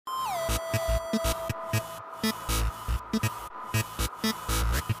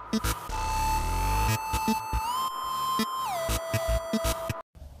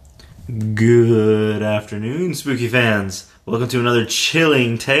Good afternoon, spooky fans. Welcome to another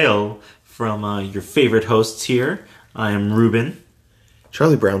chilling tale from your favorite hosts here. I am Ruben.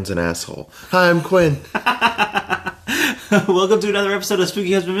 Charlie Brown's an asshole. Hi, I'm Quinn. Welcome to another episode of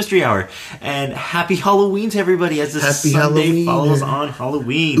Spooky Husband Mystery Hour. And happy Halloween to everybody as this Happy Sunday Halloween. follows on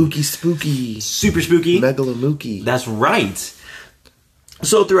Halloween. Ookie spooky. Super spooky. Megalomookie. That's right.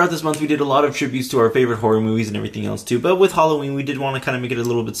 So throughout this month we did a lot of tributes to our favorite horror movies and everything else too. But with Halloween we did want to kind of make it a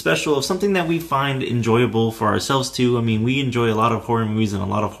little bit special of something that we find enjoyable for ourselves too. I mean, we enjoy a lot of horror movies and a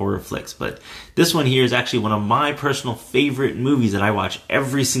lot of horror flicks. But this one here is actually one of my personal favorite movies that I watch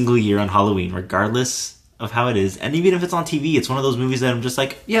every single year on Halloween, regardless of how it is. And even if it's on TV, it's one of those movies that I'm just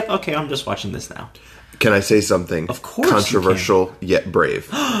like, yep, okay, I'm just watching this now. Can I say something? Of course. Controversial yet brave.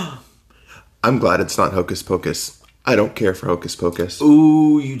 I'm glad it's not Hocus Pocus. I don't care for Hocus Pocus.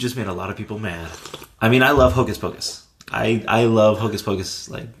 Ooh, you just made a lot of people mad. I mean, I love Hocus Pocus. I love Hocus Pocus,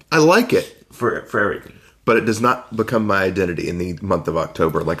 like... I like it. For everything. But it does not become my identity in the month of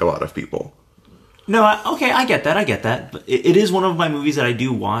October like a lot of people. No, I get that. But it is one of my movies that I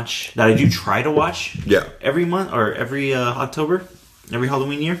do watch, that I do try to watch. Yeah. Every month, or every October, every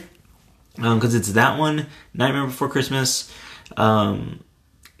Halloween year. Because it's that one, Nightmare Before Christmas,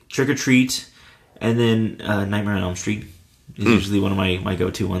 Trick or Treat, and then Nightmare on Elm Street is usually one of my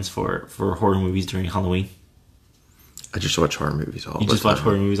go-to ones for horror movies during Halloween. I just watch horror movies all the time. You just watch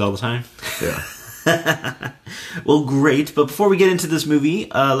horror movies all the time? Yeah. Well, great. But before we get into this movie,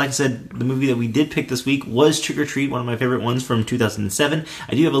 like I said, the movie that we did pick this week was Trick or Treat, one of my favorite ones from 2007.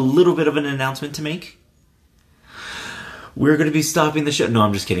 I do have a little bit of an announcement to make. We're going to be stopping the show. No,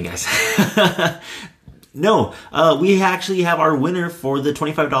 I'm just kidding, guys. No, we actually have our winner for the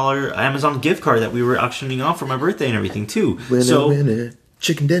 $25 Amazon gift card that we were auctioning off for my birthday and everything, too. Winner,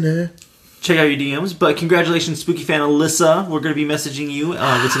 chicken dinner. Check out your DMs. But congratulations, spooky fan Alyssa. We're going to be messaging you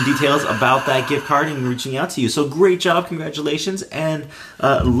with some details about that gift card and reaching out to you. So great job, congratulations, and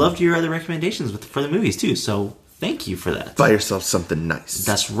loved your other recommendations for the movies, too. So thank you for that. Buy yourself something nice.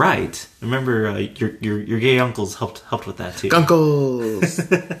 That's right. Remember, your gay uncles helped with that, too. Uncles!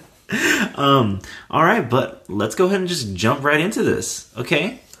 All right, but let's go ahead and just jump right into this,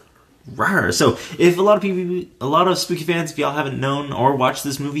 okay? Rawr. So, if a lot of spooky fans, if y'all haven't known or watched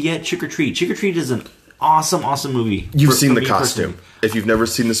this movie yet, Trick or Treat. Trick or Treat is an awesome movie. You've seen the costume. Personally. If you've never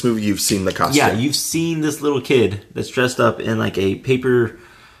seen this movie, you've seen the costume. Yeah, you've seen this little kid that's dressed up in like a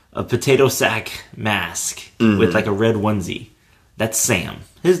potato sack mask with like a red onesie. That's Sam.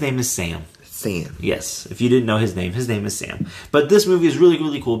 His name is Sam. Sam. Yes, if you didn't know his name is Sam. But this movie is really,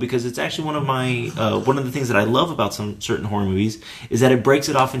 really cool because it's actually one of the things that I love about some certain horror movies is that it breaks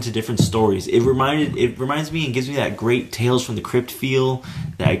it off into different stories. It reminds me and gives me that great Tales from the Crypt feel,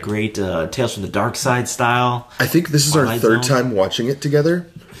 that great Tales from the Dark Side style. I think this is our third time watching it together,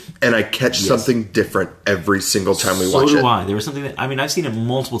 and I catch something different every single time we watch it. So do I. There was something I've seen it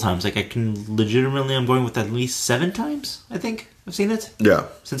multiple times. Like I'm going with at least 7 times, I think. I've seen it. Yeah.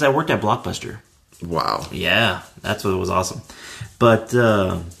 Since I worked at Blockbuster. Wow. Yeah, that's what was awesome. But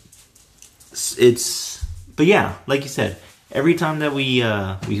but yeah, like you said, every time that we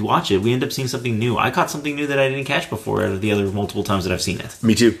watch it, we end up seeing something new. I caught something new that I didn't catch before out of the other multiple times that I've seen it.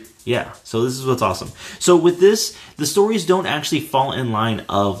 Me too. Yeah, so this is what's awesome. So with this, the stories don't actually fall in line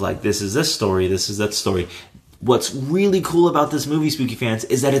of like this is this story, this is that story. What's really cool about this movie, spooky fans,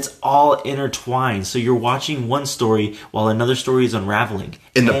 is that it's all intertwined. So you're watching one story while another story is unraveling.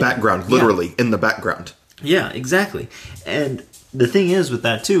 In the background, literally, in the background. Yeah, exactly. And the thing is with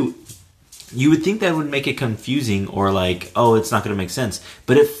that, too, you would think that would make it confusing or like, oh, it's not going to make sense.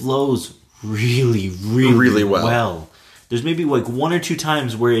 But it flows really, really well. There's maybe like 1 or 2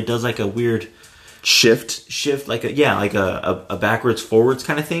 times where it does like a weird... Shift, like a backwards, forwards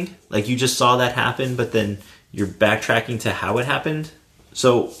kind of thing. Like you just saw that happen, but then... you're backtracking to how it happened.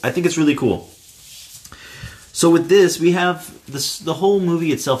 So I think it's really cool. So with this, we have the whole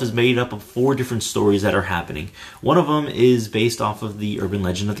movie itself is made up of 4 different stories that are happening. One of them is based off of the urban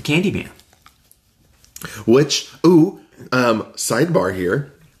legend of the Candyman. Which, sidebar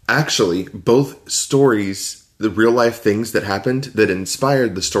here. Actually, both stories, the real life things that happened that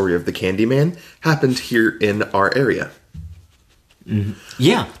inspired the story of the Candyman happened here in our area. Mm-hmm.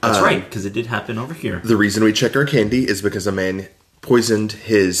 Yeah, that's right, because it did happen over here. The reason we check our candy is because a man poisoned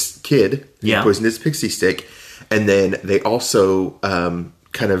his kid. He poisoned his pixie stick. And then they also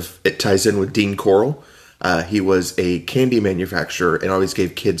it ties in with Dean Corll. He was a candy manufacturer and always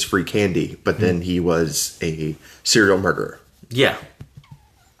gave kids free candy. But then he was a serial murderer. Yeah.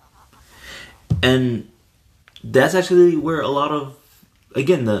 And that's actually where a lot of,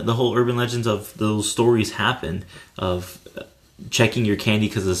 again, the whole urban legends of those stories happen, of checking your candy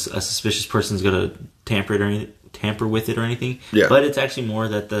because a suspicious person's going to tamper with it or anything. Yeah. But it's actually more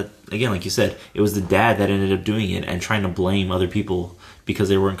that again, like you said, it was the dad that ended up doing it and trying to blame other people because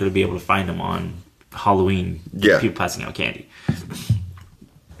they weren't going to be able to find him on Halloween. Yeah. People passing out candy.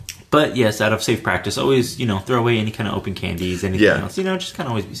 But yes, out of safe practice, always, throw away any kind of open candies, anything else. Just kind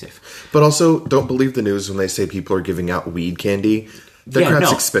of always be safe. But also, don't believe the news when they say people are giving out weed candy. The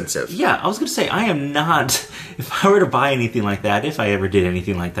crap's expensive. Yeah, I was going to say, I am not, if I were to buy anything like that, if I ever did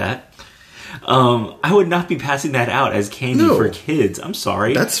anything like that, I would not be passing that out as candy for kids. I'm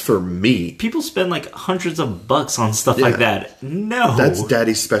sorry. That's for me. People spend like hundreds of bucks on stuff like that. No. That's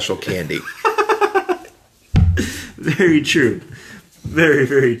daddy's special candy. Very true. Very,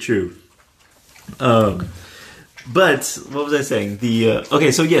 very true. But what was I saying?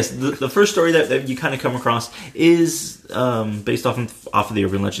 Okay, so yes, the first story that you kind of come across is based off of the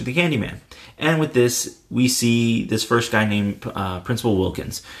urban legend, the Candyman. And with this, we see this first guy named Principal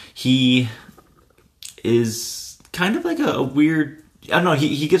Wilkins. He is kind of like a weird. I don't know.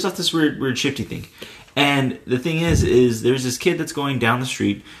 He gives off this weird shifty thing. And the thing is there's this kid that's going down the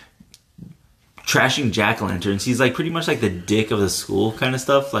street, trashing jack-o'-lanterns. He's like pretty much like the dick of the school kind of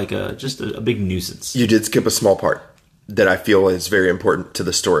stuff, like just a big nuisance. You did skip a small part that I feel is very important to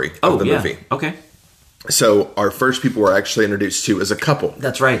the story of the movie. Okay. So our first people we're actually introduced to is a couple.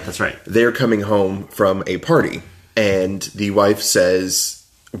 That's right. They're coming home from a party, and the wife says,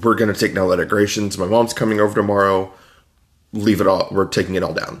 "We're going to take down the decorations. My mom's coming over tomorrow. Leave it all. We're taking it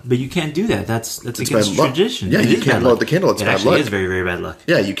all down." But you can't do that. That's against tradition. Yeah, you can't blow out the candle. It's bad luck. It is very, very bad luck.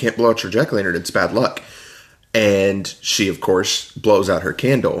 Yeah, you can't blow out your jack-o'-lantern. It's bad luck. And she, of course, blows out her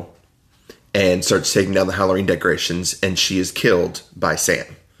candle and starts taking down the Halloween decorations, and she is killed by Sam.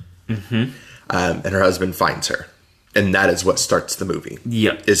 Mm-hmm. And her husband finds her. And that is what starts the movie.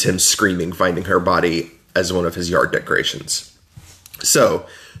 Yep. Is him screaming, finding her body as one of his yard decorations. So,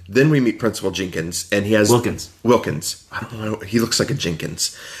 then we meet Principal Jenkins, and he has... Wilkins. I don't know. He looks like a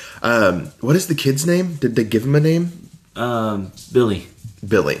Jenkins. What is the kid's name? Did they give him a name? Billy.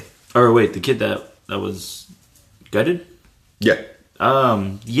 Or wait, the kid that was gutted? Yeah.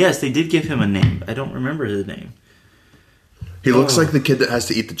 Yes, they did give him a name. I don't remember the name. He looks like the kid that has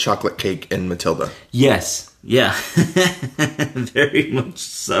to eat the chocolate cake in Matilda. Yes. Yeah. Very much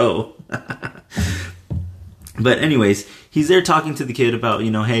so. But anyways, he's there talking to the kid about,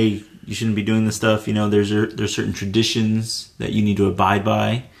 hey, you shouldn't be doing this stuff. There's certain traditions that you need to abide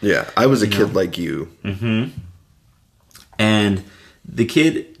by. Yeah, I was a kid like you. Mm-hmm. And the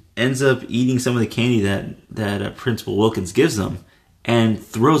kid ends up eating some of the candy that Principal Wilkins gives them and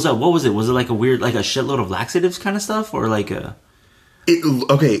throws up. What was it? Was it like a weird, like a shitload of laxatives kind of stuff? Or like a...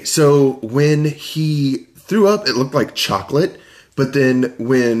 Okay, so when he threw up, it looked like chocolate. But then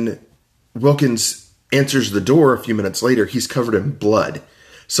when Wilkins answers the door a few minutes later, he's covered in blood.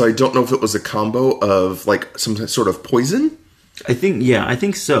 So I don't know if it was a combo of like some sort of poison. I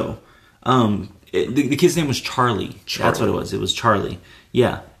think so. The kid's name was Charlie. That's what it was. It was Charlie.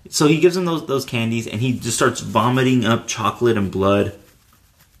 Yeah. So he gives him those candies, and he just starts vomiting up chocolate and blood.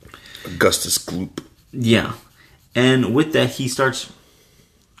 Augustus Gloop. Yeah. And with that, he starts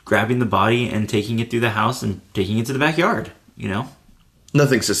grabbing the body and taking it through the house and taking it to the backyard,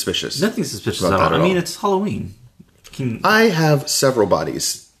 Nothing suspicious. Nothing suspicious at all. I mean, it's Halloween. I have several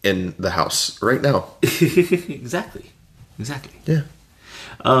bodies in the house right now. Exactly. Yeah.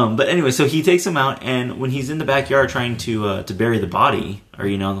 But anyway, so he takes him out, and when he's in the backyard trying to bury the body, or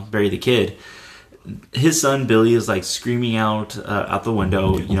bury the kid, his son Billy is like screaming out the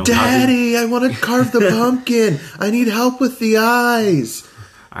window, "Daddy, I want to carve the pumpkin. I need help with the eyes."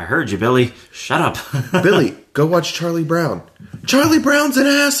 I heard you, Billy. Shut up. Billy, go watch Charlie Brown. Charlie Brown's an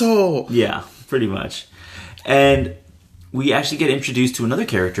asshole. Yeah, pretty much. And we actually get introduced to another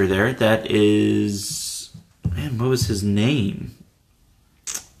character there that is... Man, what was his name?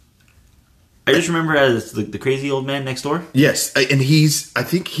 I just remember as the crazy old man next door. Yes, and I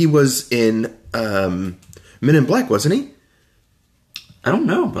think he was in Men in Black, wasn't he? I don't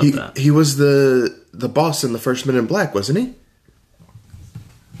know about that. He was the boss in the first Men in Black, wasn't he?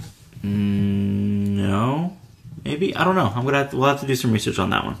 No, maybe. I don't know. We'll have to do some research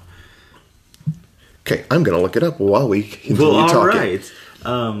on that one. Okay, I'm gonna look it up while we continue talking. All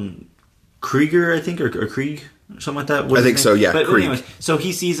right. Krieger, I think, or Krieg, or something like that. I think so. Yeah, but Krieg. Anyways, so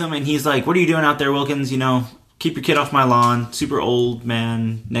he sees him and he's like, "What are you doing out there, Wilkins? Keep your kid off my lawn." Super old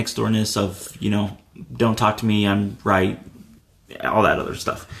man next doorness of don't talk to me. I'm right. All that other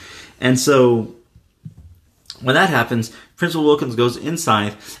stuff. And so When that happens, Principal Wilkins goes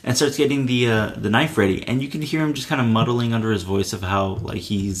inside and starts getting the knife ready, and you can hear him just kind of muddling under his voice of how like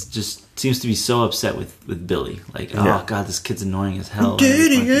he's just seems to be so upset with Billy. Like, oh god, this kid's annoying as hell.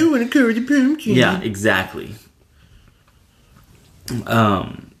 Daddy, I want to carry the pumpkin. Yeah, exactly.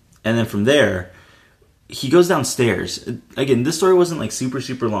 And then from there, he goes downstairs. Again, this story wasn't like super,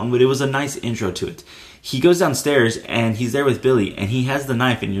 super long, but it was a nice intro to it. He goes downstairs and he's there with Billy and he has the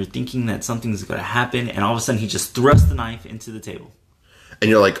knife and you're thinking that something's going to happen and all of a sudden he just thrusts the knife into the table. And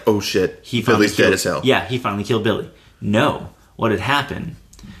you're like, oh shit, Billy's dead as hell. Yeah, he finally killed Billy. No, what had happened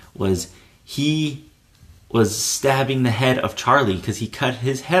was he was stabbing the head of Charlie because he cut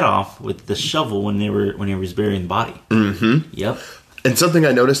his head off with the shovel when he was burying the body. Mm-hmm. Yep. And something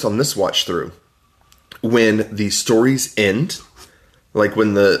I noticed on this watch through, when the stories end, like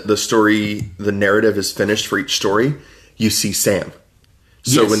when the story, the narrative is finished for each story, you see Sam.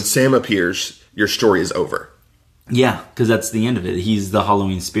 So when Sam appears, your story is over. Yeah, because that's the end of it. He's the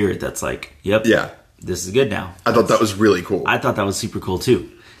Halloween spirit that's like, yep, this is good now. I thought that was really cool. I thought that was super cool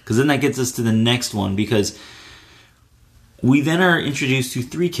too. Because then that gets us to the next one, because we then are introduced to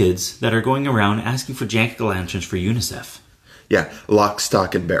 3 kids that are going around asking for jack-o'-lanterns for UNICEF. Yeah, lock,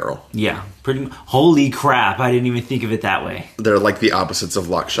 stock, and barrel. Yeah, pretty much. Holy crap, I didn't even think of it that way. They're like the opposites of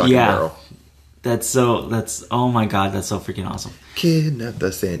lock, stock, and barrel. Oh my god, that's so freaking awesome. Kidnap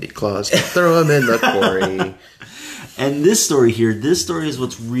the Sandy Claus, throw him in the quarry. And this story is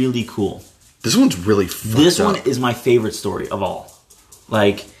what's really cool. This one's really fucked This up. one is my favorite story of all.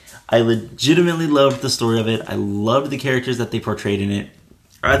 Like, I legitimately loved the story of it. I loved the characters that they portrayed in it.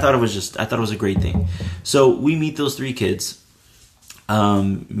 I thought it was a great thing. So we meet those 3 kids.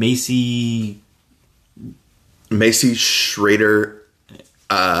 Macy, Schrader,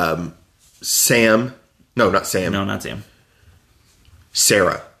 Sam. No, not Sam. No, not Sam.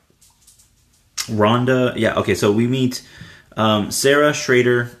 Sarah. Rhonda. Yeah, okay, so we meet Sarah,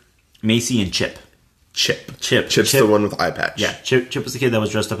 Schrader, Macy, and Chip. Chip's the one with eye patch. Yeah, Chip was the kid that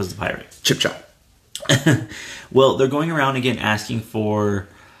was dressed up as the pirate. Chip Chop. Well, they're going around again asking for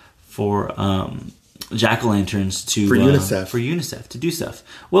jack-o'-lanterns for UNICEF to do stuff.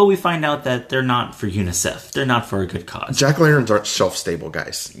 Well, we find out that they're not for UNICEF. They're not for a good cause. Jack-o'-lanterns aren't shelf-stable,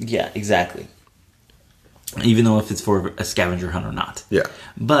 guys. Yeah, exactly. Even though if it's for a scavenger hunt or not. Yeah.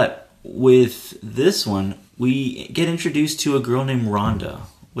 But with this one, we get introduced to a girl named Rhonda.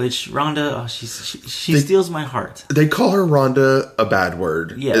 Which, Rhonda, she steals my heart. They call her Rhonda a bad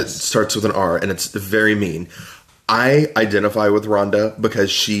word. Yes. It starts with an R, and it's very mean. I identify with Rhonda because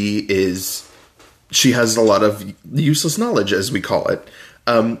she has a lot of useless knowledge, as we call it.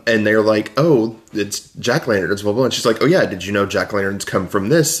 And they're like, oh, it's jack-o'-lanterns, blah, blah. And she's like, oh, yeah, did you know jack-o'-lanterns come from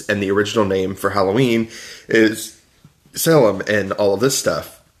this? And the original name for Halloween is Salem and all of this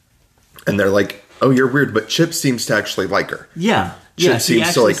stuff. And they're like, oh, you're weird. But Chip seems to actually like her. Yeah. Chip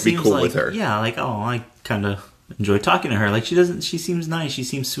seems to be cool with her. Yeah, like, oh, I kind of enjoy talking to her. Like, she seems nice. She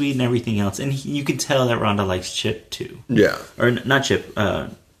seems sweet and everything else. And you can tell that Rhonda likes Chip, too. Yeah. Or not Chip,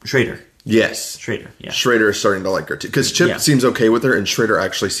 Schrader. Yes. Schrader, yeah. Schrader is starting to like her, too. Because Chip seems okay with her, and Schrader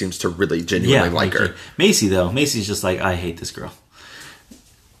actually seems to really genuinely like her. Macy, though. Macy's just like, I hate this girl.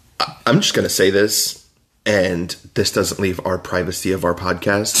 I'm just going to say this, and this doesn't leave our privacy of our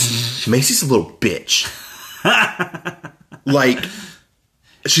podcast. Macy's a little bitch. Like,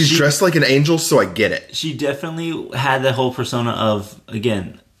 she's dressed like an angel, so I get it. She definitely had the whole persona of,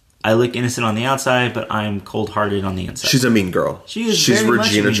 again, I look innocent on the outside, but I'm cold-hearted on the inside. She's a mean girl. She's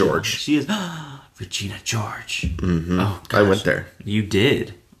Regina George. She is Regina George. Mm-hmm. Oh, gosh. I went there. You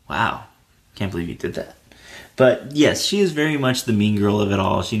did. Wow. Can't believe you did that. But yes, she is very much the mean girl of it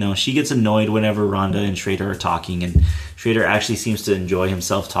all. She gets annoyed whenever Rhonda and Schrader are talking, and Schrader actually seems to enjoy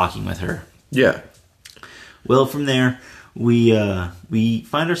himself talking with her. Yeah. Well, from there, we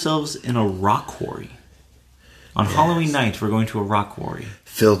find ourselves in a rock quarry. On Halloween night, we're going to a rock quarry.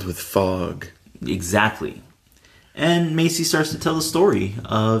 Filled with fog. Exactly. And Macy starts to tell the story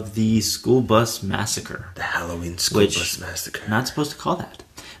of the school bus massacre. The Halloween school bus massacre. Not supposed to call that.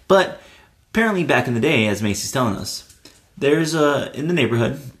 But apparently back in the day, as Macy's telling us, in the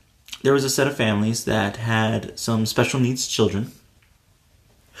neighborhood, there was a set of families that had some special needs children.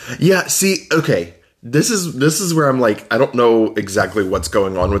 Yeah, see, okay. This is where I'm like, I don't know exactly what's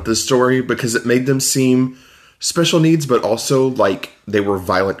going on with this story, because it made them seem special needs, but also like they were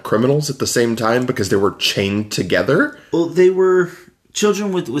violent criminals at the same time because they were chained together. Well, they were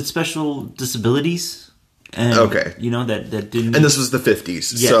children with special disabilities. And, okay. That didn't... And this was the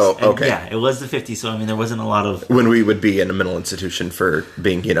 50s. Yes, so, okay. Yeah, it was the 50s, so, there wasn't a lot of... When we would be in a mental institution for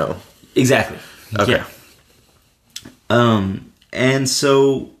being, Exactly. Okay. Yeah. And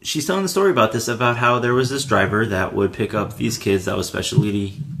so she's telling the story about this, about how there was this driver that would pick up these kids that was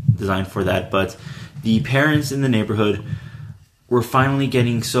specially designed for that. But the parents in the neighborhood were finally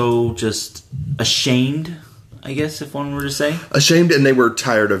getting so just ashamed, I guess, if one were to say. Ashamed, and they were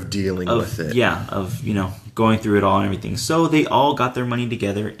tired of dealing with it. Yeah, of, going through it all and everything. So they all got their money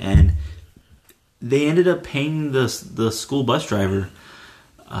together, and they ended up paying the school bus driver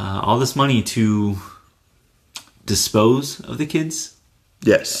all this money to dispose of the kids.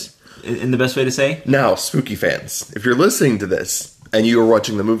 Yes. In the best way to say? Now, spooky fans, if you're listening to this and you are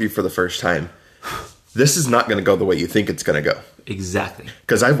watching the movie for the first time, this is not going to go the way you think it's going to go. Exactly.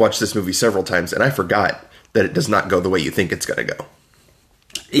 Because I've watched this movie several times and I forgot that it does not go the way you think it's going to go.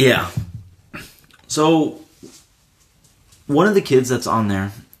 Yeah. So, one of the kids that's on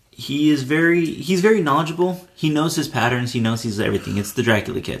there, he's very knowledgeable. He knows his patterns. He knows he's everything. It's the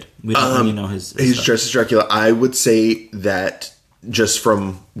Dracula kid. We don't really know his He's stuff. dressed as Dracula. I would say that just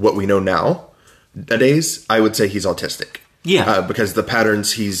from what we know nowadays, I would say he's autistic. Yeah. Because the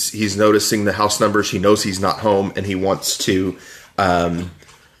patterns, he's noticing the house numbers. He knows he's not home, and he wants to.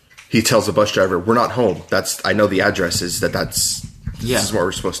 He tells the bus driver, "We're not home. I know the address is that's. This is where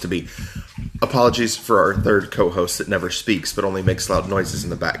we're supposed to be." Apologies for our third co-host that never speaks but only makes loud noises in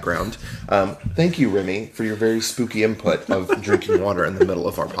the background. Thank you, Remy, for your very spooky input of drinking water in the middle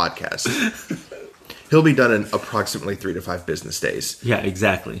of our podcast. He'll be done in approximately 3 to 5 business days. Yeah,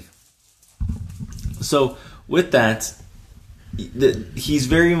 exactly. So, with that, he's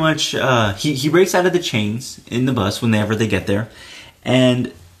very much... he breaks out of the chains in the bus whenever they get there.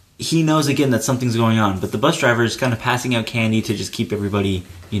 And he knows, again, that something's going on. But the bus driver is kind of passing out candy to just keep everybody,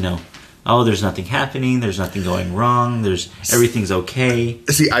 oh, there's nothing happening, there's nothing going wrong, everything's okay.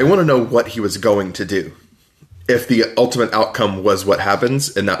 See, I want to know what he was going to do. If the ultimate outcome was what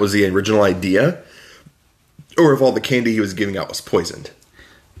happens, and that was the original idea, or if all the candy he was giving out was poisoned.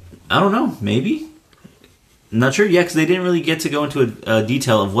 I don't know, maybe? I'm not sure yet, because they didn't really get to go into a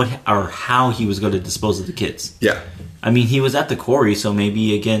detail of what or how he was going to dispose of the kids. Yeah. I mean, he was at the quarry, so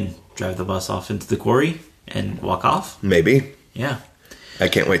maybe, again, drive the bus off into the quarry and walk Maybe. Yeah. I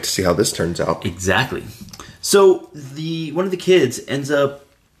can't wait to see how this turns out. Exactly. So one of the kids ends up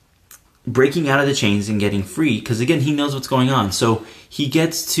breaking out of the chains and getting free because, again, he knows what's going on. So he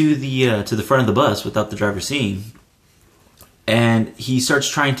gets to the front of the bus without the driver seeing, and he starts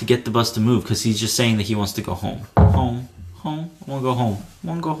trying to get the bus to move because he's just saying that he wants to go home. Home. I want to go home. I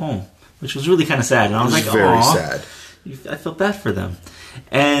want to go home. Which was really kind of sad. And I was like, very sad. I felt bad for them.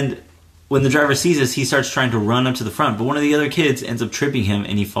 And when the driver sees us, he starts trying to run up to the front, but one of the other kids ends up tripping him,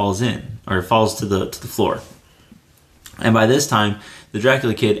 and he falls to the floor. And by this time, the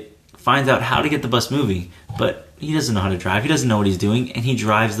Dracula kid finds out how to get the bus moving, but he doesn't know how to drive. He doesn't know what he's doing, and he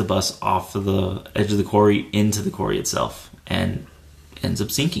drives the bus off of the edge of the quarry into the quarry itself, and ends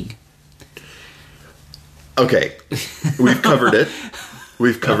up sinking. Okay, we've covered it.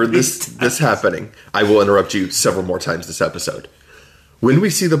 We've covered this happening. I will interrupt you several more times this episode. When we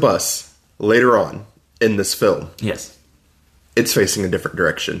see the bus later on in this film, yes, it's facing a different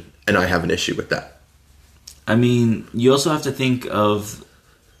direction, and I have an issue with that. I mean, you also have to think of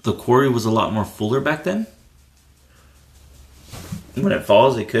the quarry was a lot more fuller back then. When it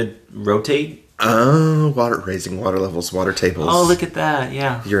falls, it could rotate. Raising water levels, water tables. Oh, look at that!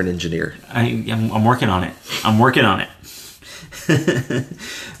 Yeah, you're an engineer. I'm working on it.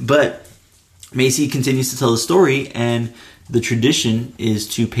 But Macy continues to tell the story, and the tradition is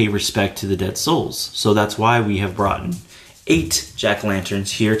to pay respect to the dead souls. So that's why we have brought 8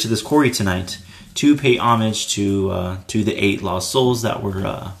 jack-o'-lanterns here to this quarry tonight to pay homage to the 8 lost souls that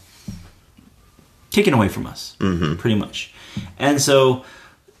were taken away from us, pretty much. And so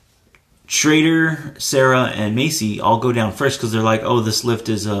Schrader, Sarah, and Macy all go down first because they're like, oh, this lift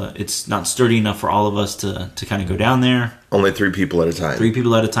is it's not sturdy enough for all of us to kind of go down there. Only 3 people at a time. 3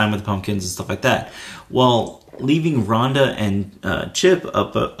 people at a time with pumpkins and stuff like that. Well, leaving Rhonda and Chip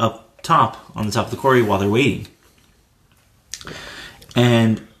up top on the top of the quarry while they're waiting.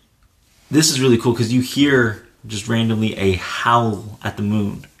 And this is really cool because you hear just randomly a howl at the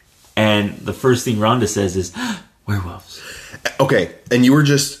moon. And the first thing Rhonda says is, werewolves. Okay, and you were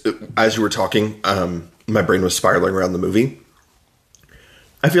just, as you were talking, my brain was spiraling around the movie.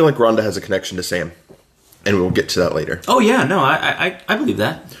 I feel like Rhonda has a connection to Sam. And we'll get to that later. Oh, yeah, no, I believe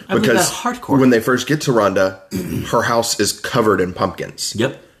that. I believe that hardcore. When they first get to Rhonda, her house is covered in pumpkins.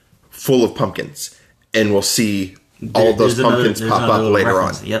 Yep. Full of pumpkins. And we'll see all those pumpkins pop up later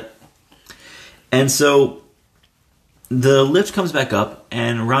on. Yep. And so the lift comes back up,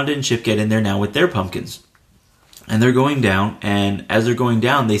 and Rhonda and Chip get in there now with their pumpkins. And they're going down, and as they're going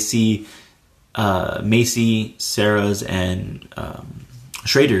down, they see Macy, Sarah's, and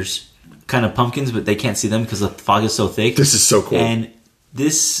Schrader's kind of pumpkins, but they can't see them because the fog is so thick. This is so cool. And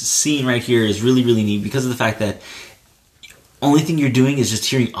this scene right here is really, really neat because of the fact that only thing you're doing is just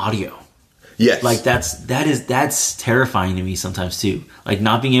hearing audio. Yes. Like that's terrifying to me sometimes too. Like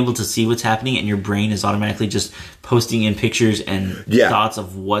not being able to see what's happening and your brain is automatically just posting in pictures and thoughts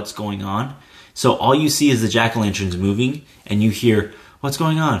of what's going on. So all you see is the jack-o'-lanterns moving and you hear what's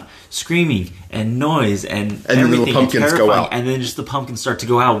going on, screaming and noise and everything. Then the pumpkins go out. And then just the pumpkins start to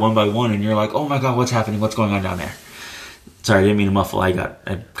go out one by one and you're like, oh my God, what's happening? What's going on down there? Sorry, I didn't mean to muffle. I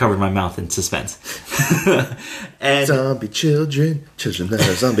covered my mouth in suspense. And zombie children that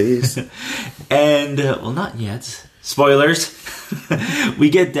are zombies. And, well, not yet. Spoilers. We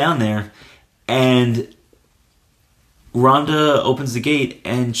get down there, and Rhonda opens the gate,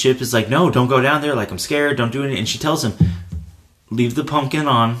 and Chip is like, no, don't go down there. Like, I'm scared. Don't do it. And she tells him, leave the pumpkin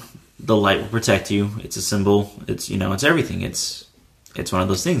on. The light will protect you. It's a symbol. It's, it's everything. It's one of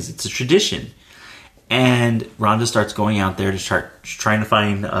those things. It's a tradition. And Rhonda starts going out there to start trying to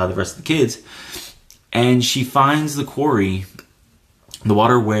find the rest of the kids. And she finds the quarry, the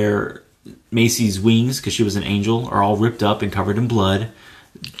water where Macy's wings, because she was an angel, are all ripped up and covered in blood.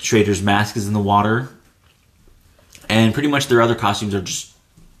 Schrader's mask is in the water. And pretty much their other costumes are just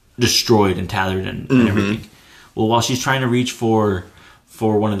destroyed and tattered and everything. Well, while she's trying to reach for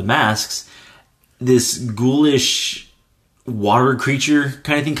one of the masks, this ghoulish water creature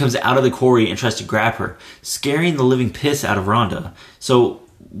kind of thing comes out of the quarry and tries to grab her, scaring the living piss out of Rhonda. So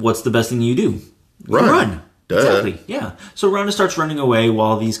what's the best thing you do? Run. Duh. Exactly. Yeah. So Rhonda starts running away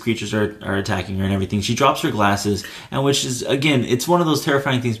while these creatures are attacking her and everything. She drops her glasses, and which is, again, it's one of those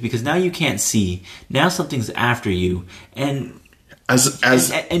terrifying things because now you can't see. Now something's after you, and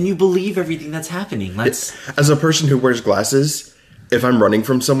and you believe everything that's happening. As a person who wears glasses, if I'm running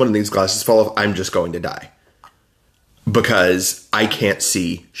from someone and these glasses fall off, I'm just going to die. Because I can't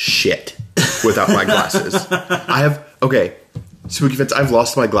see shit without my glasses. Spooky Fence, I've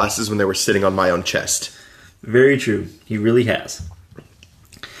lost my glasses when they were sitting on my own chest. Very true. He really has.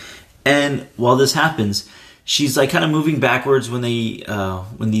 And while this happens, she's like kind of moving backwards when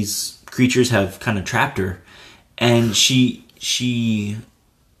these creatures have kind of trapped her. And she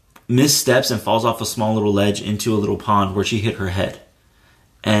missteps and falls off a small little ledge into a little pond where she hit her head.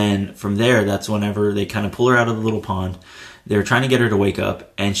 And from there, that's whenever they kind of pull her out of the little pond. They're trying to get her to wake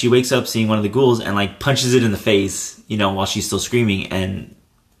up. And she wakes up seeing one of the ghouls and like punches it in the face, while she's still screaming. And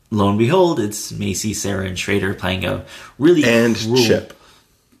lo and behold, it's Macy, Sarah, and Schrader playing a really Chip.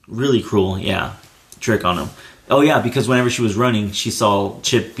 Really cruel, trick on him. Oh yeah, because whenever she was running, she saw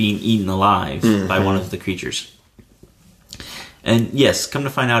Chip being eaten alive by one of the creatures. And yes, come to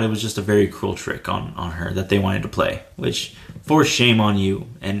find out, it was just a very cruel trick on her that they wanted to play, which, for shame on you.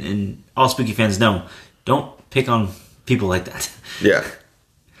 And all Spooky fans know, don't pick on people like that. Yeah.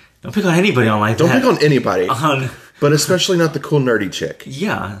 Don't pick on anybody like that. Don't pick on anybody. But especially not the cool nerdy chick.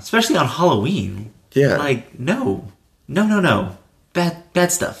 Yeah, especially on Halloween. Yeah. Like, no.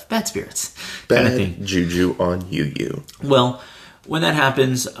 Bad stuff. Bad spirits. Bad kind of thing. Juju on you. Well, when that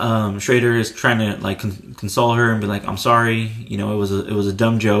happens, Schrader is trying to like console her and be like, "I'm sorry, it was a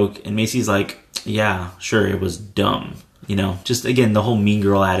dumb joke." And Macy's like, "Yeah, sure, it was dumb." Just again the whole mean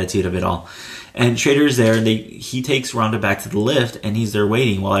girl attitude of it all. And Schrader's there, and he takes Rhonda back to the lift, and he's there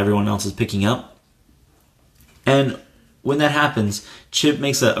waiting while everyone else is picking up. And when that happens, Chip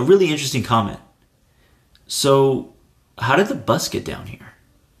makes a really interesting comment. So, how did the bus get down here?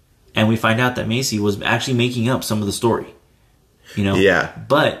 And we find out that Macy was actually making up some of the story. Yeah.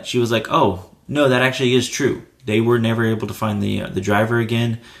 But she was like, oh, no, that actually is true. They were never able to find the driver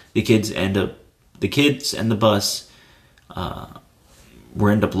again. The kids and the bus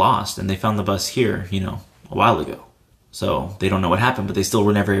end up lost, and they found the bus here, a while ago. So they don't know what happened, but they still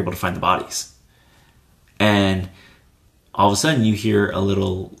were never able to find the bodies. And all of a sudden you hear a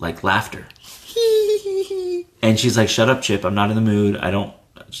little like laughter. And she's like, shut up, Chip, I'm not in the mood. I don't,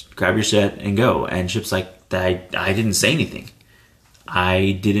 just grab your set and go. And Chip's like, I didn't say anything.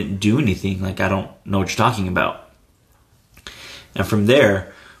 I didn't do anything. Like, I don't know what you're talking about. And from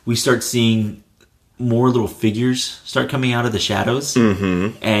there, we start seeing more little figures start coming out of the shadows.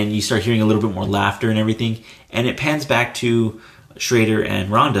 Mm-hmm. And you start hearing a little bit more laughter and everything. And it pans back to Schrader and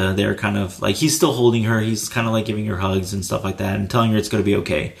Rhonda. They're kind of like, he's still holding her. He's kind of like giving her hugs and stuff like that and telling her it's going to be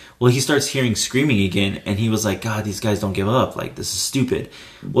okay. Well, he starts hearing screaming again. And he was like, God, these guys don't give up. Like, this is stupid.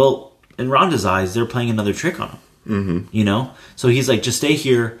 Well, in Rhonda's eyes, they're playing another trick on him. Mm-hmm. So he's like, just stay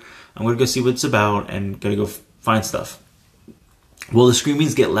here. I'm going to go see what it's about and going to go find stuff. Well, the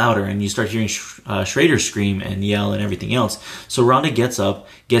screamings get louder, and you start hearing Schrader scream and yell and everything else. So Rhonda gets up,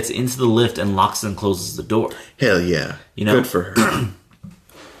 gets into the lift, and locks and closes the door. Hell yeah. You know? Good for her.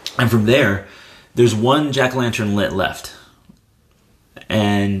 And from there, there's one jack-o'-lantern lit left.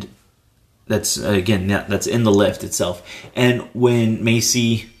 And that's, again, that's in the lift itself. And when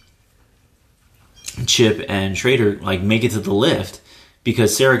Macy, Chip, and Schrader like make it to the lift,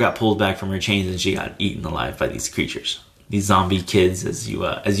 because Sarah got pulled back from her chains and she got eaten alive by these creatures. These zombie kids, as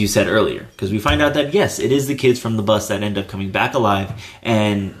you said earlier. Because we find out that, yes, it is the kids from the bus that end up coming back alive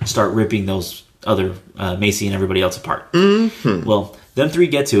and start ripping those other Macy and everybody else apart. Mm-hmm. Well, them three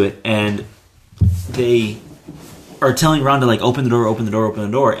get to it, and they are telling Rhonda, like, open the door, open the door, open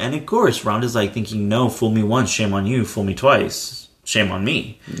the door. And, of course, Rhonda's, like, thinking, no, fool me once, shame on you. Fool me twice, shame on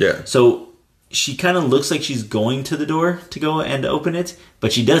me. Yeah. So she kind of looks like she's going to the door to go and open it,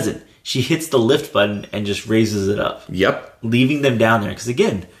 but she doesn't. She hits the lift button and just raises it up. Yep. Leaving them down there. Because,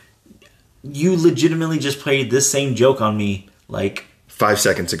 again, you legitimately just played this same joke on me, like... 5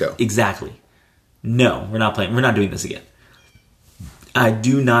 seconds ago. Exactly. No, we're not playing. We're not doing this again. I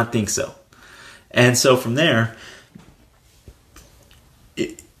do not think so. And so from there,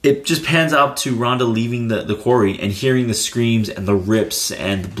 it just pans out to Rhonda leaving the quarry and hearing the screams and the rips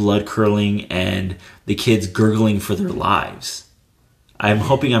and the blood curling and the kids gurgling for their lives. I'm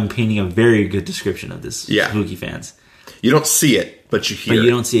hoping I'm painting a very good description of this, spooky fans. You don't see it, but you hear it. But you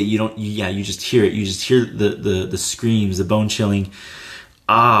don't see it. You just hear it. You just hear the screams, the bone-chilling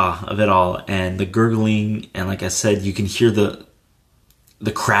of it all, and the gurgling, and like I said, you can hear the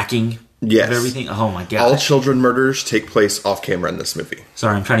cracking of everything. Oh my god! All children murders take place off camera in this movie.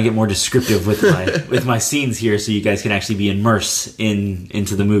 Sorry, I'm trying to get more descriptive with my with my scenes here, so you guys can actually be immersed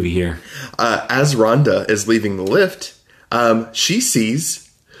into the movie here. As Rhonda is leaving the lift, she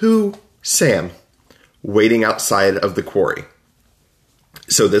sees Sam waiting outside of the quarry.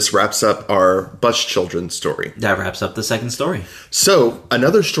 So this wraps up our bus children story. That wraps up the second story. So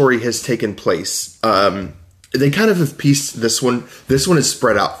another story has taken place. They kind of have pieced this one. This one is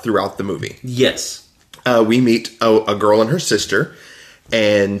spread out throughout the movie. Yes. We meet a girl and her sister,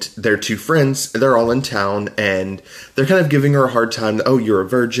 and their two friends. They're all in town, and they're kind of giving her a hard time. Oh, you're a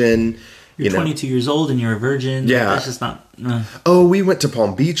virgin. You're 22 years old and you're a virgin. Yeah. That's just not... Oh, we went to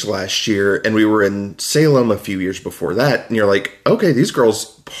Palm Beach last year, and we were in Salem a few years before that. And you're like, okay, these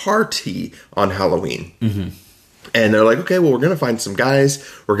girls party on Halloween. Mm-hmm. And they're like, okay, well, we're going to find some guys.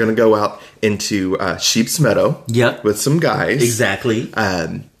 We're going to go out into Sheep's Meadow with some guys. Exactly.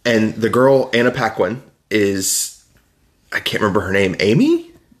 And the girl, Anna Paquin, is... I can't remember her name.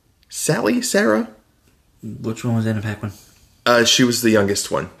 Amy? Sally? Sarah? Which one was Anna Paquin? She was the youngest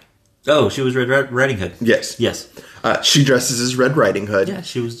one. Oh, she was Red Riding Hood. Yes. She dresses as Red Riding Hood. Yeah,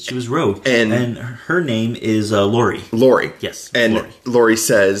 she was Rogue. And her name is Lori. Lori. Yes. And Lori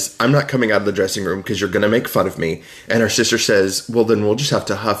says, I'm not coming out of the dressing room because you're going to make fun of me. And her sister says, well, then we'll just have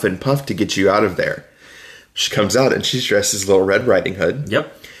to huff and puff to get you out of there. She comes out and she's dressed as Little Red Riding Hood.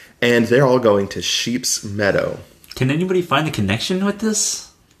 Yep. And they're all going to Sheep's Meadow. Can anybody find the connection with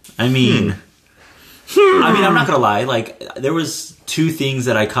this? I mean... I'm not going to lie. Like, there was two things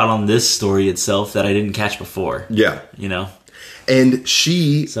that I caught on this story itself that I didn't catch before. Yeah. You know? And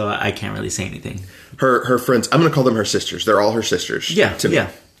she... So I can't really say anything. Her friends... I'm going to call them her sisters. They're all her sisters. Yeah, to me. Yeah.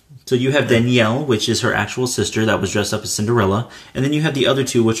 So you have Danielle, which is her actual sister that was dressed up as Cinderella. And then you have the other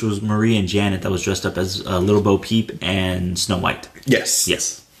two, which was Marie and Janet, that was dressed up as Little Bo Peep and Snow White.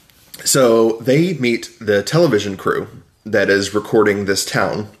 Yes. So they meet the television crew that is recording this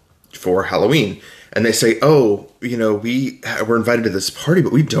town for Halloween. And they say, oh, we're invited to this party,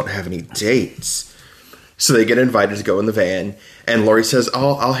 but we don't have any dates. So they get invited to go in the van. And Lori says,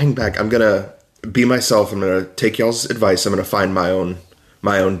 oh, I'll hang back. I'm going to be myself. I'm going to take y'all's advice. I'm going to find my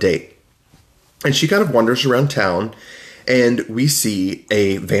own date. And she kind of wanders around town. And we see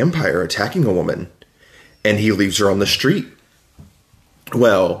a vampire attacking a woman. And he leaves her on the street.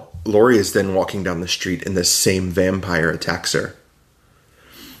 Well, Lori is then walking down the street and this same vampire attacks her.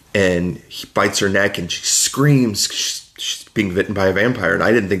 And he bites her neck and she screams. She's being bitten by a vampire. And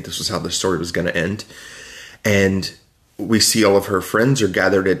I didn't think this was how the story was going to end. And we see all of her friends are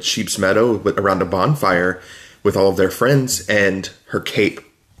gathered at Sheep's Meadow around a bonfire with all of their friends. And her cape,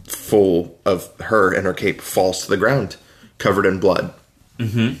 full of her and her cape, falls to the ground, covered in blood.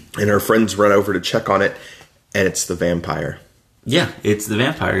 Mm-hmm. And her friends run over to check on it. And it's the vampire. Yeah, it's the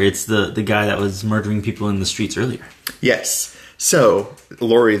vampire. It's the guy that was murdering people in the streets earlier. Yes. So,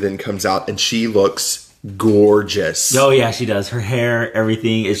 Lori then comes out and she looks gorgeous. Oh, yeah, she does. Her hair,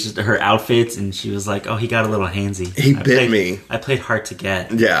 everything. It's just her outfits. And she was like, oh, he got a little handsy. He bit me. I played hard to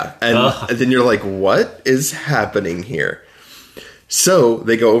get. Yeah. And then you're like, what is happening here? So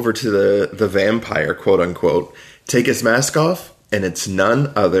they go over to the vampire, quote unquote, take his mask off, and it's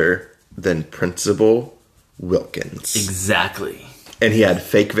none other than Principal Wilkins. Exactly. And he had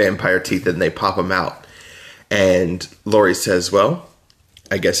fake vampire teeth, and they pop him out. And Laurie says, well,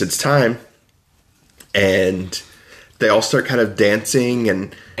 I guess it's time. And they all start kind of dancing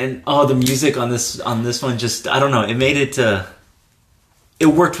and the music on this one just, I don't know, it made it it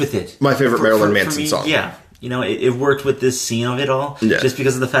worked with it. My favorite Marilyn Manson song. Yeah. You know, it worked with this scene of it all. Yeah. Just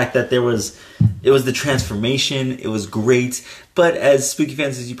because of the fact that it was the transformation, it was great. But as spooky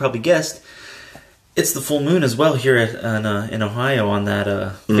fans, as you probably guessed, it's the full moon as well here in Ohio on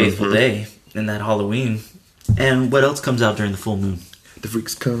that faithful day, in that Halloween. And what else comes out during the full moon? The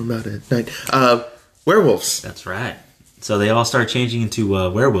freaks come out at night. Werewolves. That's right. So they all start changing into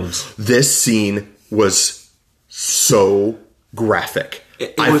werewolves. This scene was so graphic.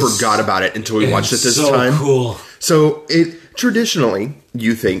 I forgot about it until we watched it this time. Cool. So traditionally,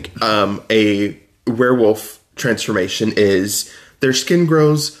 you think a werewolf transformation is their skin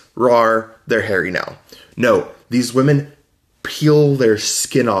grows raw, they're hairy now. No, these women peel their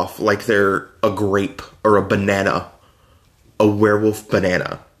skin off like they're a grape or a banana, a werewolf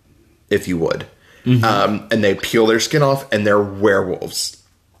banana, if you would. Mm-hmm. And they peel their skin off, and they're werewolves.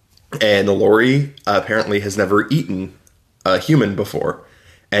 And Laurie apparently has never eaten a human before,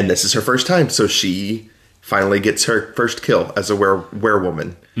 and this is her first time, so she finally gets her first kill as a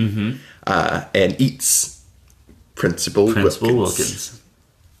werewoman, and eats Principal Wilkins.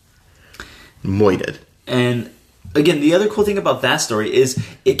 Moited. And again, the other cool thing about that story is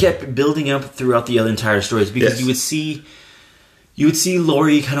it kept building up throughout the entire stories, because you would see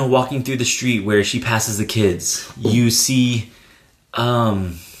Laurie kind of walking through the street where she passes the kids. You see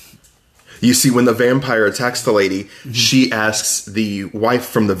when the vampire attacks the lady, she asks the wife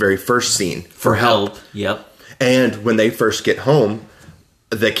from the very first scene for help. Yep. And when they first get home,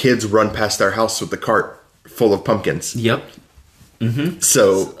 the kids run past their house with the cart full of pumpkins. Yep. Mm-hmm.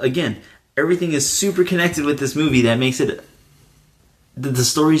 So again, everything is super connected with this movie. That makes it the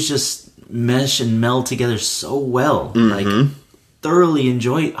stories just mesh and meld together so well. Like, thoroughly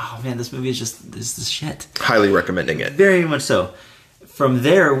enjoy it. Oh man, this movie is the shit. Highly recommending it. Very much so. From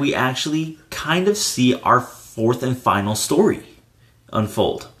there, we actually kind of see our fourth and final story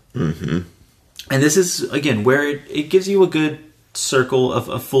unfold. Mm-hmm. And this is, again, where it gives you a good circle of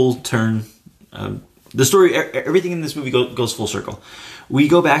a full turn. The story, everything in this movie goes full circle. We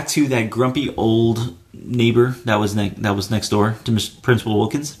go back to that grumpy old neighbor that was next door to Principal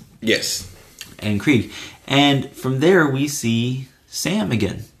Wilkins. Yes. And Krieg. And from there, we see Sam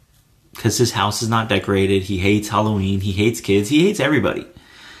again. Because his house is not decorated. He hates Halloween. He hates kids. He hates everybody.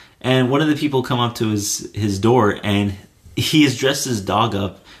 And one of the people come up to his door, and he has dressed his dog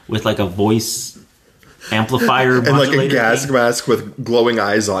up with like a voice amplifier and like a gas mask with glowing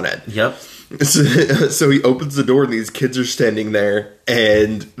eyes on it. Yep. So he opens the door, and these kids are standing there,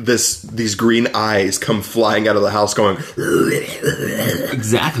 and these green eyes come flying out of the house going...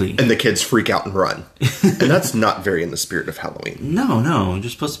 Exactly. And the kids freak out and run. And that's not very in the spirit of Halloween. No. You're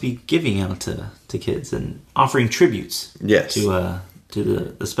supposed to be giving out to kids and offering tributes. Yes. To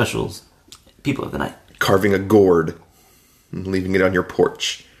the special people of the night. Carving a gourd and leaving it on your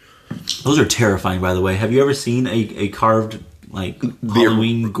porch. Those are terrifying, by the way. Have you ever seen a carved... like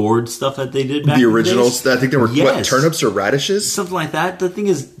Halloween gourd stuff that they did back in the originals. I think they were what, turnips or radishes, something like that. The thing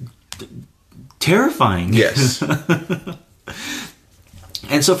is terrifying. Yes.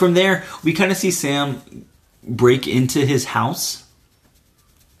 And so from there, we kind of see Sam break into his house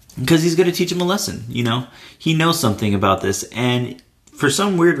because he's going to teach him a lesson. You know, he knows something about this, and for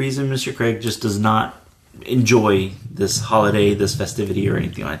some weird reason, Mr. Craig just does not enjoy this holiday, this festivity, or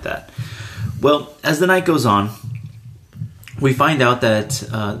anything like that. Well, as the night goes on, we find out that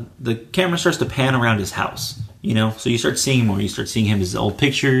the camera starts to pan around his house, you know? So you start seeing more. You start seeing his old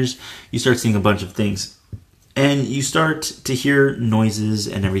pictures. You start seeing a bunch of things. And you start to hear noises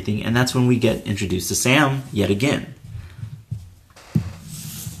and everything. And that's when we get introduced to Sam yet again.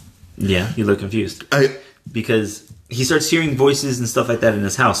 Yeah, you look confused. Because he starts hearing voices and stuff like that in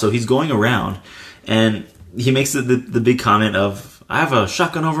his house. So he's going around, and he makes the big comment of, I have a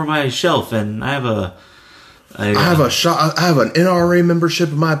shotgun over my shelf, and I have I have an NRA membership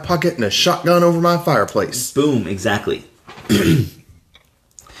in my pocket and a shotgun over my fireplace. Boom, exactly.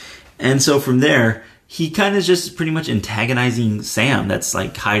 And so from there, he kind of just pretty much antagonizing Sam that's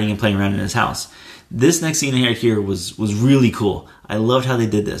like hiding and playing around in his house. This next scene right here was really cool. I loved how they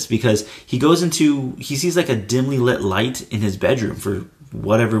did this because he sees like a dimly lit light in his bedroom for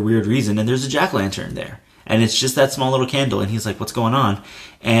whatever weird reason, and there's a jack-o'-lantern there. And it's just that small little candle, and he's like, what's going on?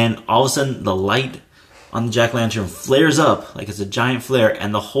 And all of a sudden, the light on the jack-o'-lantern flares up like it's a giant flare,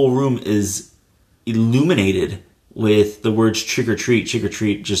 and the whole room is illuminated with the words trick or treat,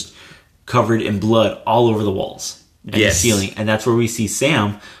 just covered in blood all over the walls and the ceiling. And that's where we see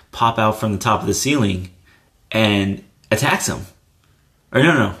Sam pop out from the top of the ceiling and attacks him. Or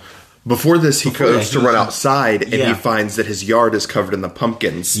no. Before this, he goes to run outside, and he finds that his yard is covered in the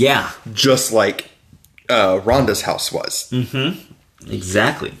pumpkins. Yeah. Just like Rhonda's house was. Mm-hmm.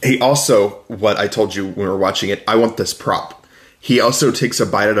 Exactly. He also, what I told you when we were watching it, I want this prop. He also takes a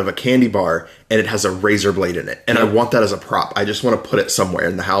bite out of a candy bar, and it has a razor blade in it. And I want that as a prop. I just want to put it somewhere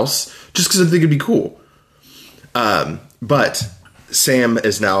in the house, just because I think it'd be cool. But Sam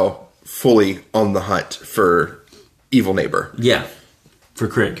is now fully on the hunt for Evil Neighbor. Yeah. For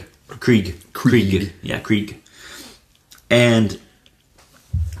Krieg. Yeah, Krieg. And,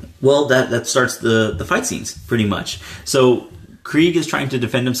 well, that starts the fight scenes, pretty much. So Krieg is trying to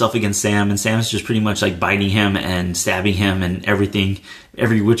defend himself against Sam, and Sam's just pretty much like biting him and stabbing him and everything,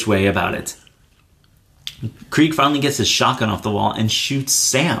 every which way about it. Krieg finally gets his shotgun off the wall and shoots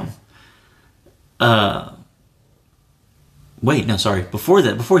Sam.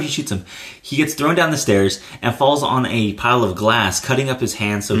 Before he shoots him, he gets thrown down the stairs and falls on a pile of glass, cutting up his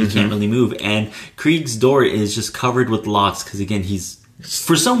hand so he can't really move. And Krieg's door is just covered with locks because, again,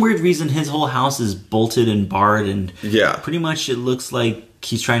 for some weird reason, his whole house is bolted and barred, and pretty much it looks like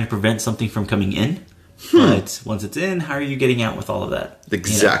he's trying to prevent something from coming in. But once it's in, how are you getting out with all of that?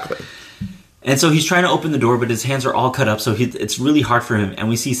 Exactly. You know? And so he's trying to open the door, but his hands are all cut up, so it's really hard for him. And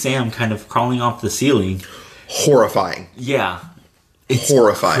we see Sam kind of crawling off the ceiling. Horrifying. Yeah. It's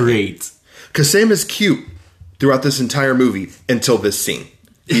horrifying. Great. Because Sam is cute throughout this entire movie until this scene.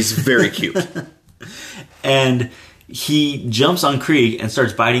 He's very cute. And he jumps on Krieg and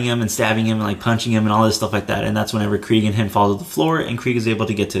starts biting him and stabbing him and like punching him and all this stuff like that. And that's whenever Krieg and him fall to the floor, and Krieg is able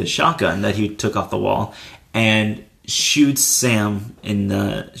to get to his shotgun that he took off the wall and shoots Sam in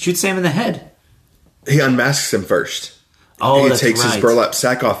the head. He unmasks him first. Oh, he takes his burlap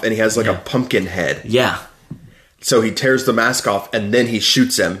sack off, and he has like a pumpkin head. Yeah. So he tears the mask off, and then he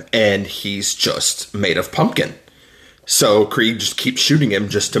shoots him, and he's just made of pumpkin. So Krieg just keeps shooting him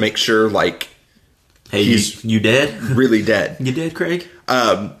just to make sure, like, hey, he's you dead? Really dead. You dead, Krieg?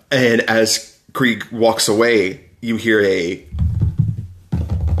 And as Krieg walks away, you hear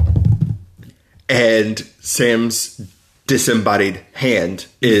and Sam's disembodied hand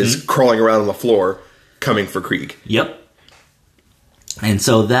is crawling around on the floor, coming for Krieg. Yep. And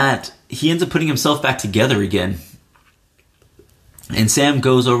so he ends up putting himself back together again. And Sam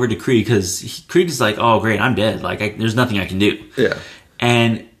goes over to Krieg because Krieg is like, oh, great, I'm dead. Like, there's nothing I can do. Yeah.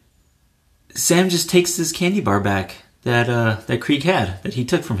 And Sam just takes this candy bar back that Krieg had, that he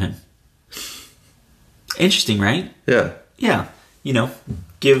took from him. Interesting, right? Yeah. Yeah. You know,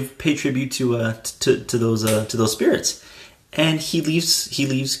 pay tribute to those spirits. And he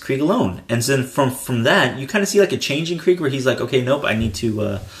leaves Krieg alone. And then from that, you kind of see like a change in Krieg where he's like, okay, nope, I need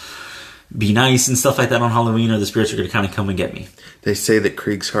to be nice and stuff like that on Halloween, or the spirits are going to kind of come and get me. They say that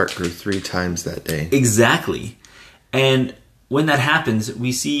Krieg's heart grew 3 times that day. Exactly. And when that happens,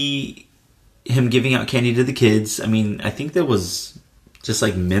 we see him giving out candy to the kids. I mean, I think there was just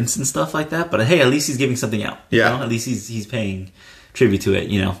like mints and stuff like that. But hey, at least he's giving something out. Yeah. You know? At least he's paying tribute to it,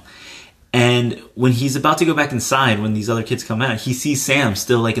 you know. And when he's about to go back inside, when these other kids come out, he sees Sam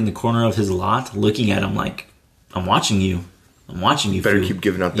still like in the corner of his lot, looking at him like, I'm watching you. I'm watching you. Better keep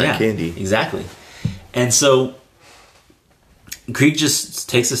giving out that candy. Exactly. And so Krieg just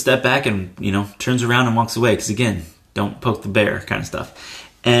takes a step back and, you know, turns around and walks away. Because again, don't poke the bear kind of stuff.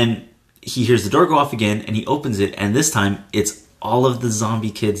 And he hears the door go off again, and he opens it. And this time it's all of the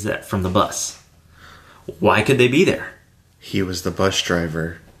zombie kids from the bus. Why could they be there? He was the bus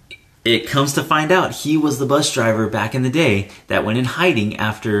driver. It comes to find out he was the bus driver back in the day that went in hiding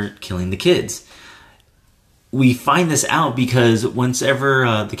after killing the kids. We find this out because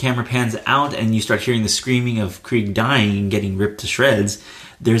whenever the camera pans out and you start hearing the screaming of Krieg dying and getting ripped to shreds,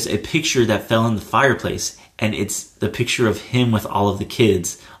 there's a picture that fell in the fireplace, and it's the picture of him with all of the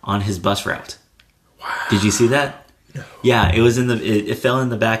kids on his bus route. Wow. Did you see that? No. Yeah, it was it fell in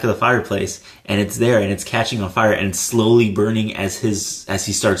the back of the fireplace, and it's there, and it's catching on fire, and it's slowly burning as he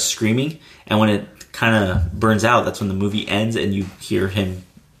starts screaming. And when it kind of burns out, that's when the movie ends, and you hear him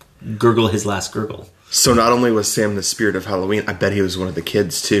gurgle his last gurgle. So not only was Sam the spirit of Halloween, I bet he was one of the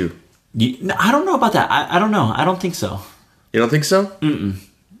kids too. I don't know about that. I don't know. I don't think so. You don't think so? Mm-mm.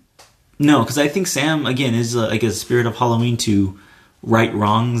 No, because I think Sam, again, is like a spirit of Halloween to right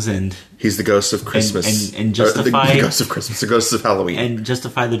wrongs, and he's the ghost of Christmas and justify the ghost of Christmas, the ghost of Halloween, and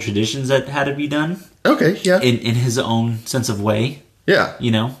justify the traditions that had to be done. Okay, yeah, in his own sense of way. Yeah,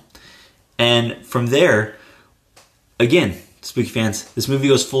 you know, And from there, again, spooky fans, this movie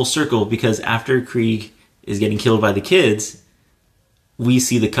goes full circle because after Krieg is getting killed by the kids, we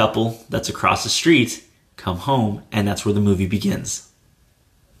see the couple that's across the street come home, and that's where the movie begins.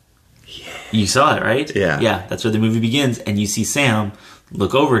 Yeah. You saw it, right? Yeah. Yeah, that's where the movie begins, and you see Sam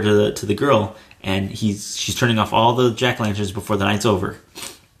look over to the girl, and she's turning off all the jack-o'-lanterns before the night's over.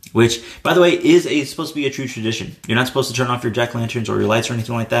 Which, by the way, is supposed to be a true tradition. You're not supposed to turn off your jack-o'-lanterns or your lights or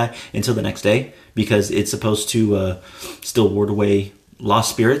anything like that until the next day, because it's supposed to still ward away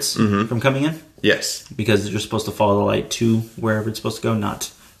lost spirits from coming in. Yes. Because you're supposed to follow the light to wherever it's supposed to go,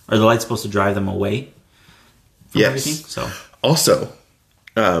 or the light's supposed to drive them away from everything. So. Also,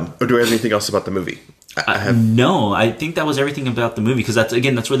 or do we have anything else about the movie? No, I think that was everything about the movie, because that's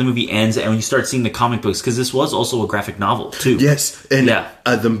where the movie ends, and when you start seeing the comic books, because this was also a graphic novel too. Yes, and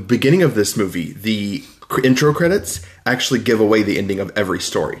the beginning of this movie, the intro credits actually give away the ending of every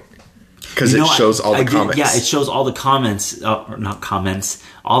story, because it shows all the comics. Yeah, it shows all the comments, not comments,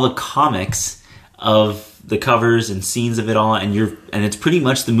 all the comics of the covers and scenes of it all, and it's pretty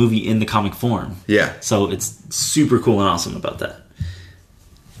much the movie in the comic form. Yeah, so it's super cool and awesome about that.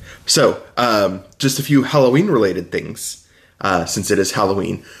 So, just a few Halloween-related things, since it is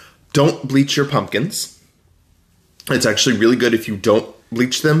Halloween. Don't bleach your pumpkins. It's actually really good if you don't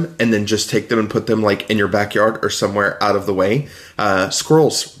bleach them and then just take them and put them like in your backyard or somewhere out of the way.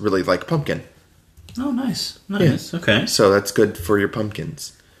 Squirrels really like pumpkin. Oh, nice. Nice. Yeah. Okay. So that's good for your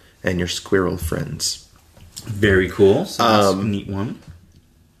pumpkins and your squirrel friends. Very cool. So that's a neat one.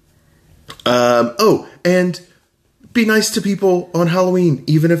 And be nice to people on Halloween,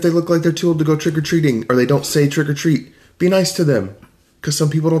 even if they look like they're too old to go trick-or-treating or they don't say trick-or-treat. Be nice to them, because some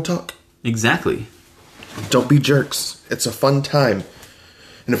people don't talk. Exactly. Don't be jerks. It's a fun time.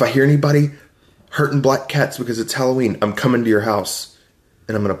 And if I hear anybody hurting black cats because it's Halloween, I'm coming to your house,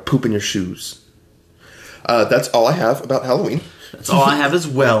 and I'm going to poop in your shoes. That's all I have about Halloween. That's all I have as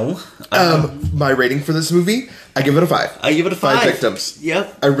well. My rating for this movie, I give it a 5. I give it a 5. 5 victims.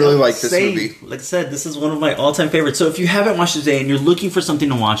 Yep. I really like this movie. Like I said, this is one of my all-time favorites. So if you haven't watched it today and you're looking for something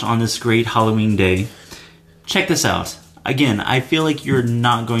to watch on this great Halloween day, check this out. Again, I feel like you're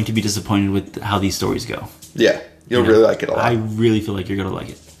not going to be disappointed with how these stories go. Yeah. You'll really like it a lot. I really feel like you're going to like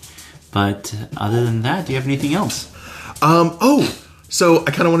it. But other than that, do you have anything else? So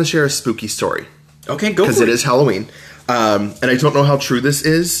I kind of want to share a spooky story. Okay, go for it. Because it is Halloween. And I don't know how true this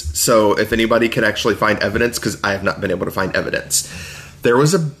is, so if anybody could actually find evidence, because I have not been able to find evidence. There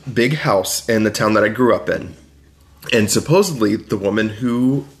was a big house in the town that I grew up in, and supposedly the woman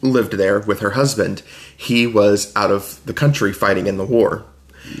who lived there with her husband, he was out of the country fighting in the war,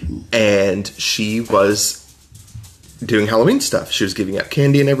 and she was doing Halloween stuff. She was giving out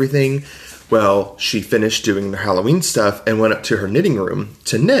candy and everything. Well, she finished doing the Halloween stuff and went up to her knitting room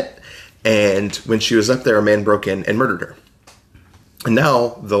to knit. And when she was up there, a man broke in and murdered her. And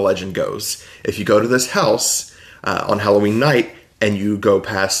now the legend goes, if you go to this house on Halloween night and you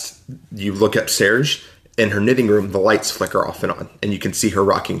you look upstairs in her knitting room, the lights flicker off and on, and you can see her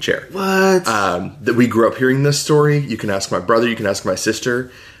rocking chair. What? That we grew up hearing this story. You can ask my brother, you can ask my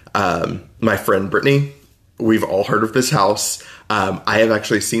sister, my friend Brittany. We've all heard of this house. I have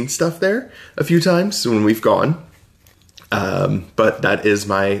actually seen stuff there a few times when we've gone. But that is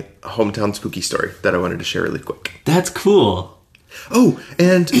my hometown spooky story that I wanted to share really quick. That's cool. Oh,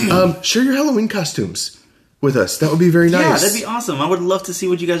 and share your Halloween costumes with us. That would be very nice. Yeah, that'd be awesome. I would love to see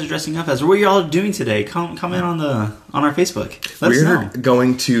what you guys are dressing up as, or what you're all doing today. Comment on our Facebook. Let us know. We're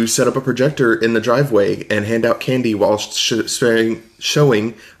going to set up a projector in the driveway and hand out candy while showing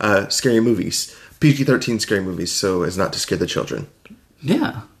scary movies. PG-13 scary movies, so as not to scare the children.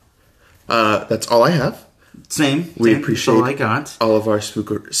 Yeah. That's all I have. Same. We appreciate all I got. All of our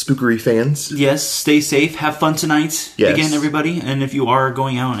spookery fans. Yes, stay safe. Have fun tonight. Yes. Again, everybody. And if you are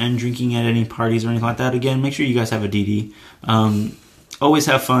going out and drinking at any parties or anything like that, again, make sure you guys have a DD. Always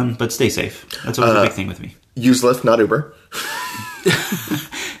have fun, but stay safe. That's always a big thing with me. Use Lyft, not Uber.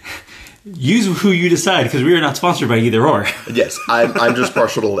 Use who you decide, because we are not sponsored by either or. Yes, I'm just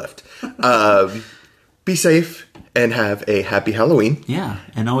partial to Lyft. Be safe and have a happy Halloween. Yeah,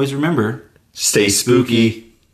 and always remember, stay spooky.